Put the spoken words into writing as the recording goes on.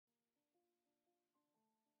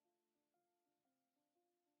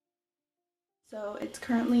So it's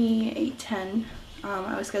currently 8:10.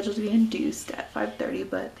 I was scheduled to be induced at 5:30,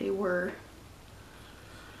 but they were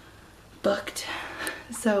booked.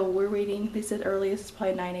 So we're waiting. They said earliest is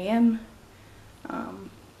probably 9 a.m.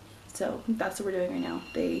 So that's what we're doing right now.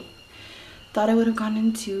 They thought I would have gone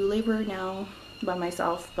into labor now by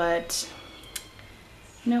myself, but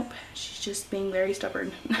nope. She's just being very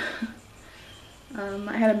stubborn.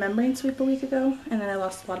 I had a membrane sweep a week ago, and then I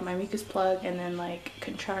lost a lot of my mucus plug, and then like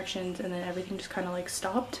contractions, and then everything just kind of like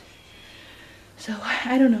stopped. So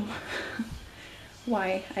I don't know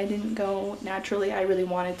why I didn't go naturally. I really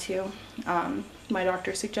wanted to. My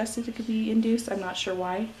doctor suggested it could be induced. I'm not sure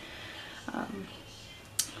why,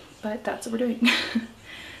 but that's what we're doing.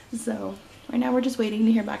 So right now we're just waiting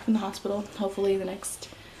to hear back from the hospital. Hopefully the next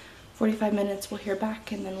 45 minutes we'll hear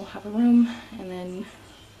back, and then we'll have a room, and then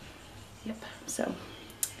yep. So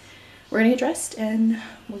we're gonna get dressed and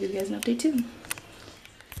we'll give you guys an update too.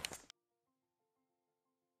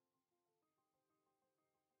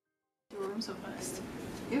 The room so fast.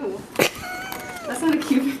 Ew. That's not a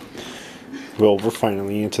cute. Well, we're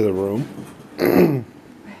finally into the room. I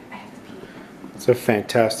have to pee. It's a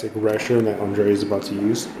fantastic restroom that Andre is about to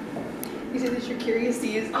use. You said that you're curious to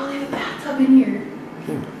use. Oh, they have a bathtub in here.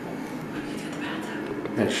 Yeah. What do you do with the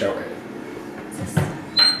bathtub? And shower. What's this?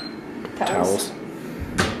 Towels.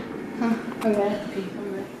 Huh. Okay, I have to pee. I'll be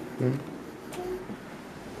back.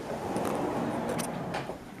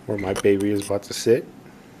 Where my baby is about to sit.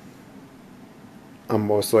 I'm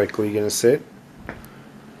most likely gonna sit.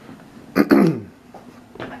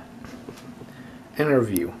 And a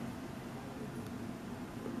view.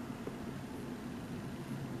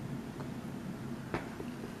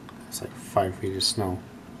 It's like 5 feet of snow.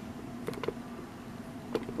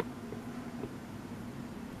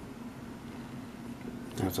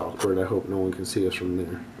 That's awkward. I hope no one can see us from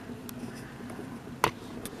there.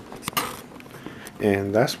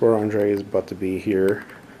 And that's where Andre is about to be here.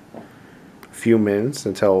 A few minutes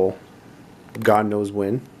until God knows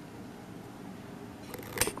when.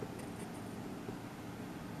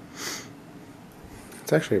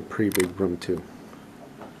 It's actually a pretty big room too.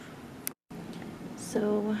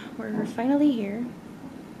 So we're finally here.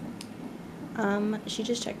 She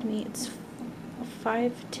just checked me. It's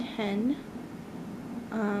 5:10.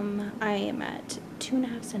 I am at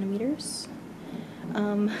 2.5 centimeters.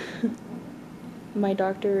 My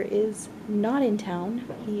doctor is not in town.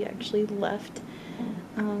 He actually left.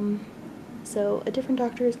 So a different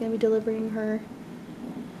doctor is going to be delivering her.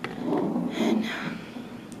 And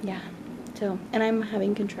yeah. So, and I'm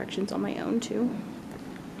having contractions on my own too.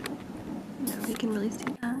 You can really see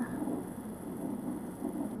that.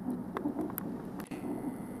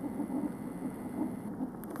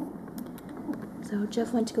 So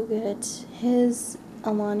Jeff went to go get his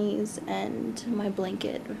Alani's and my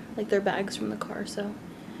blanket, like their bags from the car. So,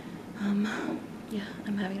 yeah,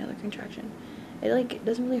 I'm having another contraction. It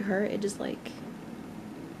doesn't really hurt. It just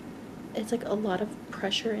it's like a lot of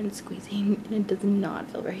pressure and squeezing, and it does not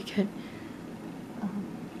feel very good.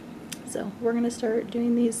 So we're gonna start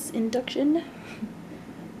doing these induction,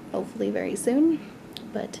 hopefully very soon.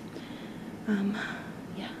 But,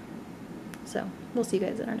 yeah. So we'll see you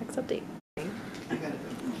guys in our next update.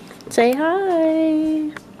 Say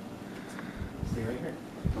hi. Stay right here.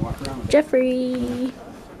 Walk around. Jeffrey.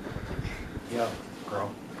 Yeah,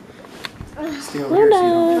 girl. Stay over here so you don't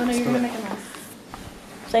no, you're gonna make a mess.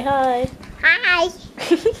 Say hi. Hi.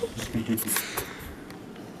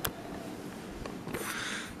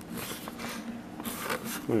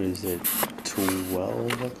 What is it?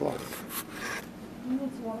 12 o'clock? I think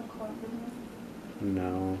it's 1 o'clock, isn't it?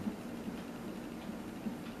 No.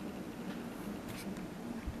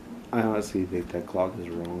 I honestly think that clock is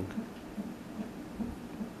wrong.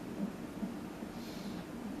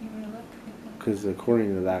 You wanna look? Because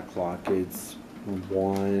according to that clock, it's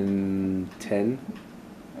 1:10.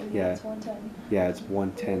 Yeah. It's 1:10. Yeah, it's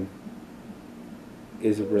 1:10.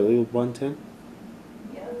 Is it really 1:10?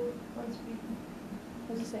 Yeah. What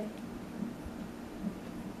does it say?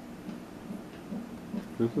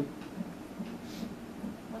 Mm-hmm.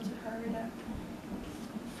 What's it hard at?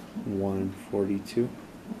 1:42.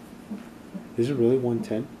 Is it really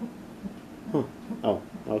 1:10? Huh. Oh,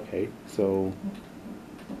 okay. So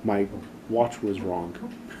my watch was wrong.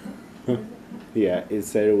 Yeah, it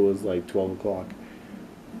said it was like 12 o'clock.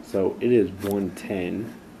 So it is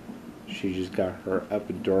 1:10. She just got her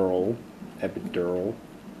epidural.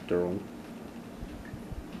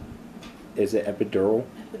 Is it epidural?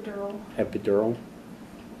 Epidural.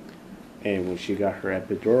 And when she got her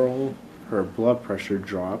epidural, her blood pressure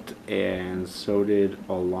dropped, and so did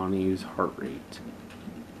Alani's heart rate.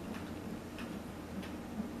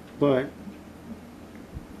 But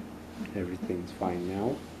Everything's fine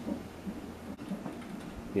now.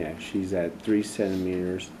 Yeah, she's at 3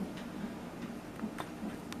 centimeters.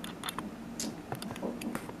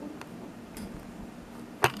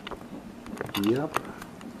 Yep.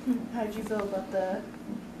 How did you feel about the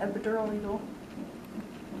epidural needle?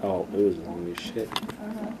 Oh, it was long as shit.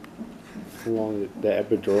 How long? The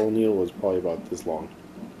epidural needle was probably about this long.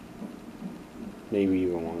 Maybe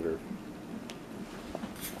even longer.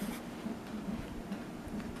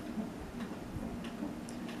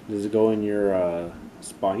 Does it go in your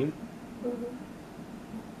spine?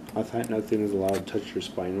 I thought nothing was allowed to touch your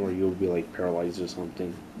spine or you'll be like paralyzed or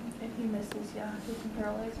something. If he misses, yeah, he can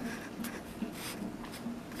paralyze him.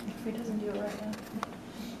 If he doesn't do it right now.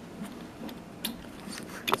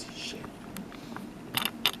 Crazy shit.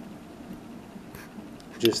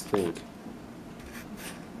 Just think.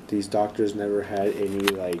 These doctors never had any,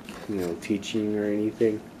 like, you know, teaching or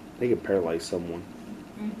anything. They could paralyze someone.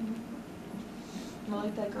 Well,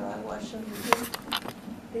 like that girl I watched on YouTube.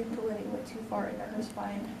 They went too far into her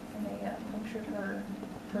spine and they punctured her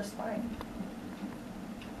spine.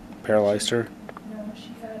 Paralyzed her? No,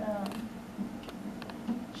 she had,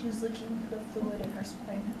 she was leaking the fluid in her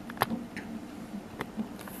spine.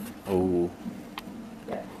 Oh.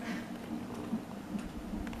 Yeah.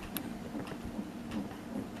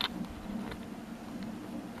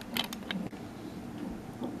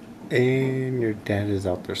 And your dad is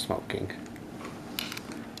out there smoking.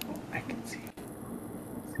 I can see.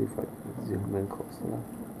 See if I can zoom in close enough.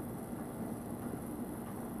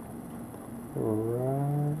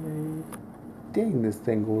 Right. Dang, this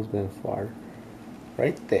thing goes that far.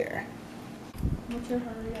 Right there. What's your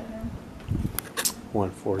heart rate at now?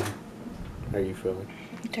 140. How are you feeling?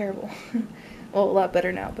 Terrible. Well, a lot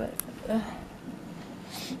better now, but.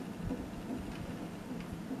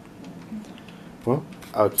 Well,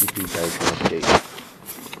 I'll keep you guys updated.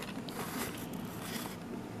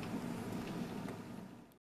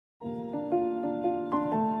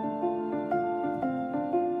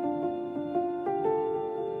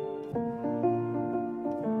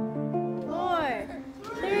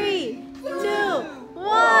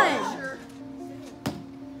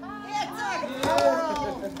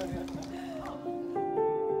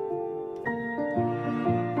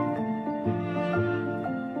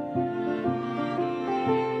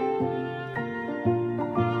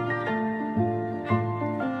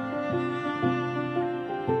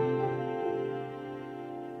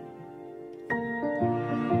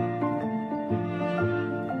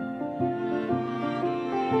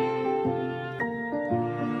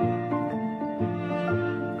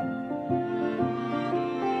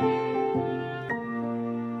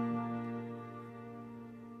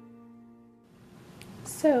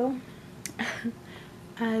 So,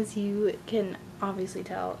 as you can obviously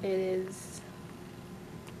tell, it is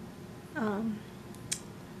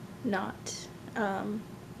not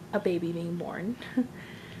a baby being born.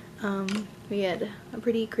 We had a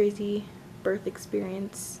pretty crazy birth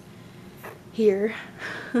experience here.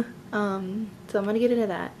 So I'm gonna get into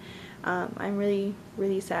that. I'm really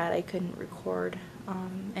sad I couldn't record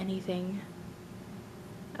anything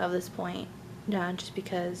of this point, just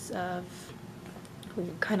because of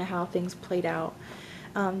kind of how things played out.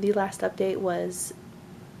 The last update was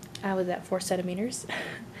I was at 4 centimeters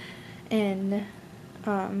and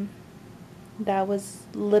that was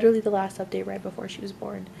literally the last update right before she was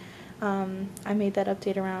born. I made that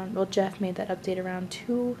update around, well, Jeff made that update around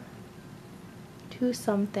 2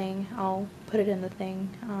 something. I'll put it in the thing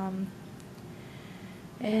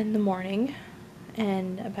in the morning,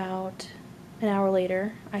 and about an hour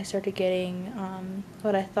later I started getting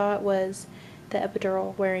what I thought was the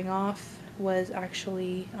epidural wearing off, was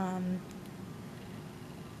actually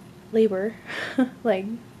labor. Like,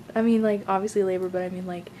 I mean, like, obviously labor, but I mean,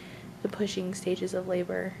 like, the pushing stages of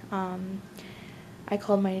labor. I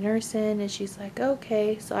called my nurse in and she's like,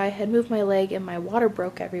 okay. So I had moved my leg and my water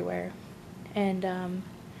broke everywhere, and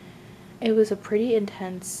it was a pretty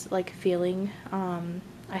intense, like, feeling.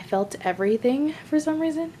 I felt everything for some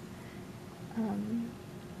reason.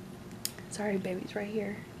 Sorry, baby's right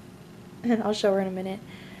here. And I'll show her in a minute.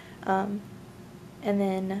 And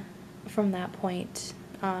then from that point,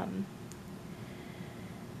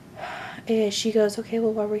 she goes, okay,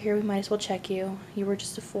 well, while we're here, we might as well check you. You were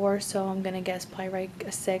just a 4, so I'm gonna guess probably like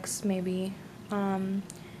a 6, maybe.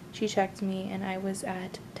 She checked me, and I was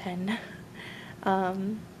at 10.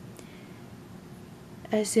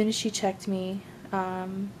 As soon as she checked me,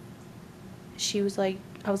 she was like,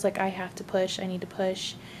 I was like, I have to push, I need to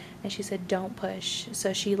push. And she said, don't push.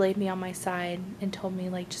 So she laid me on my side and told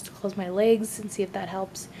me, like, just to close my legs and see if that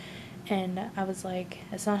helps. And I was like,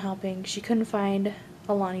 it's not helping. She couldn't find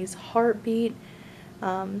Alani's heartbeat.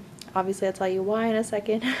 Obviously I'll tell you why in a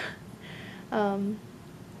second.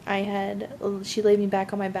 She laid me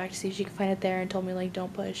back on my back to see if she could find it there and told me, like,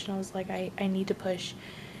 don't push. And I was like, I need to push.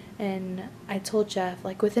 And I told Jeff,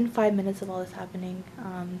 like, within 5 minutes of all this happening,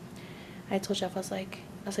 I told Jeff, I was like,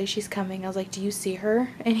 she's coming. I was like, do you see her?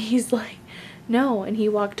 And he's like, no. And he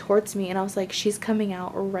walked towards me, and I was like, she's coming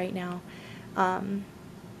out right now. And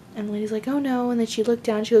the lady's like, oh no. And then she looked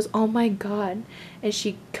down, she goes, oh my God. And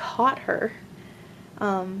she caught her.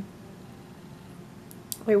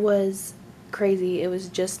 It was crazy. It was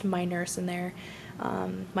just my nurse in there.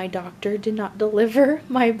 My doctor did not deliver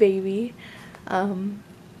my baby.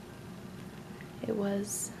 It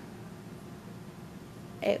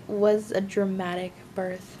was a dramatic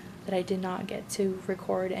birth that I did not get to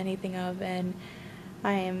record anything of, and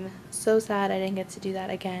I am so sad I didn't get to do that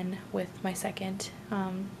again with my second.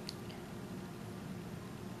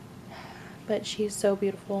 But she's so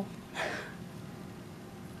beautiful.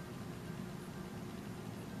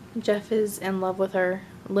 Jeff is in love with her.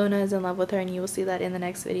 Luna is in love with her, and you will see that in the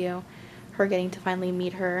next video. Her getting to finally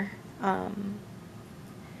meet her.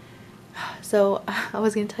 So I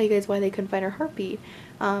was going to tell you guys why they couldn't find her heartbeat.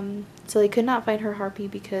 So they could not find her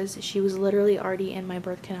heartbeat because she was literally already in my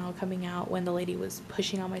birth canal coming out when the lady was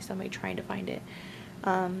pushing on my stomach trying to find it.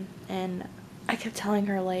 And I kept telling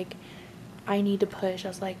her, like, I need to push. I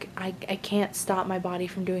was like, I can't stop my body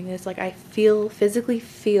from doing this. Like, I physically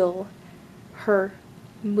feel her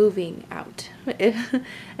moving out.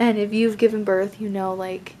 And if you've given birth, you know,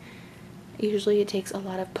 like, usually it takes a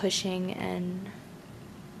lot of pushing and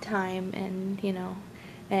time, and you know,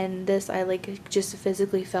 and this, I like just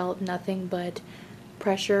physically felt nothing but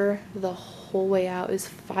pressure the whole way out. It was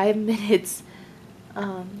 5 minutes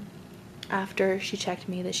after she checked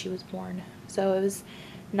me that she was born, so it was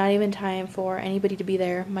not even time for anybody to be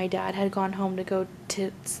there. My dad had gone home to go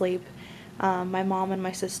to sleep. My mom and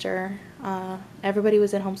my sister, everybody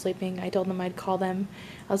was at home sleeping. I told them I'd call them.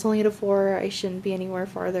 I was only at a 4, I shouldn't be anywhere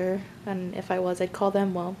farther, and if I was, I'd call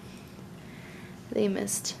them. Well, they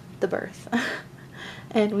missed the birth.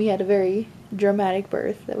 And we had a very dramatic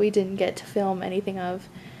birth that we didn't get to film anything of.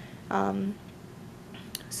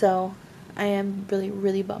 So I am really,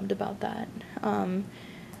 really bummed about that.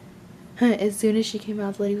 As soon as she came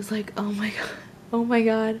out, the lady was like, oh my God, oh my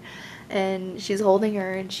God. And she's holding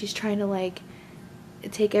her, and she's trying to, like,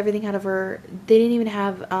 take everything out of her. They didn't even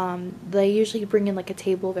have, they usually bring in, like, a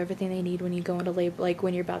table of everything they need when you go into labor, like,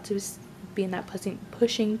 when you're about to be in that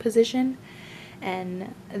pushing position.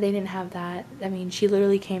 And they didn't have that. I mean, she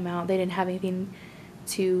literally came out. They didn't have anything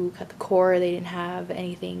to cut the cord. They didn't have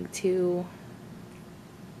anything to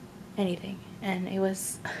anything. And it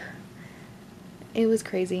was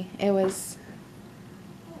crazy. It was...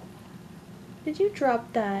 Did you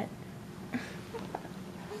drop that?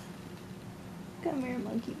 Come here,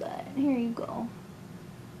 monkey butt. Here you go.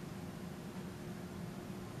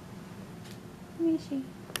 Let me see.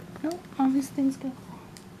 Oh, all these things go.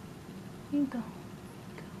 Here you go.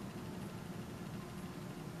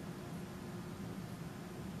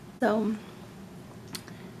 So,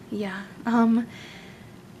 yeah,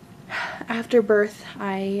 after birth,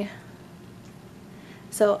 I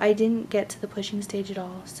didn't get to the pushing stage at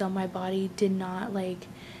all, so my body did not, like,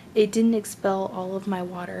 it didn't expel all of my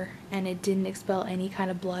water, and it didn't expel any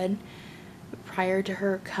kind of blood prior to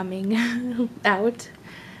her coming out,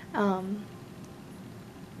 and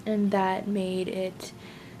that made it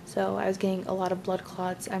so I was getting a lot of blood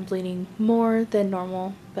clots. I'm bleeding more than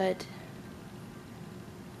normal, but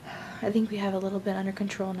I think we have a little bit under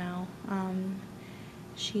control now.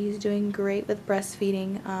 She's doing great with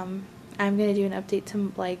breastfeeding. I'm gonna do an update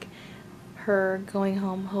to, like, her going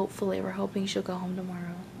home. Hopefully, we're hoping she'll go home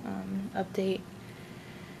tomorrow. Update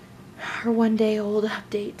her 1-day-old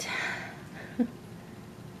update.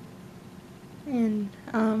 And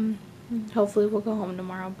hopefully we'll go home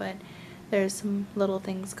tomorrow, but there's some little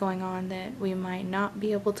things going on that we might not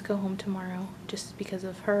be able to go home tomorrow just because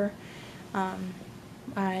of her.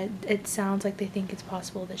 It sounds like they think it's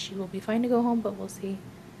possible that she will be fine to go home, but we'll see.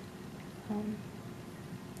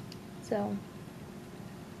 So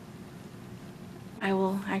I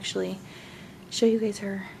will actually show you guys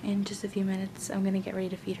her in just a few minutes. I'm gonna get ready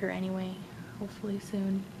to feed her anyway, hopefully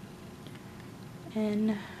soon.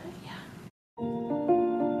 And yeah,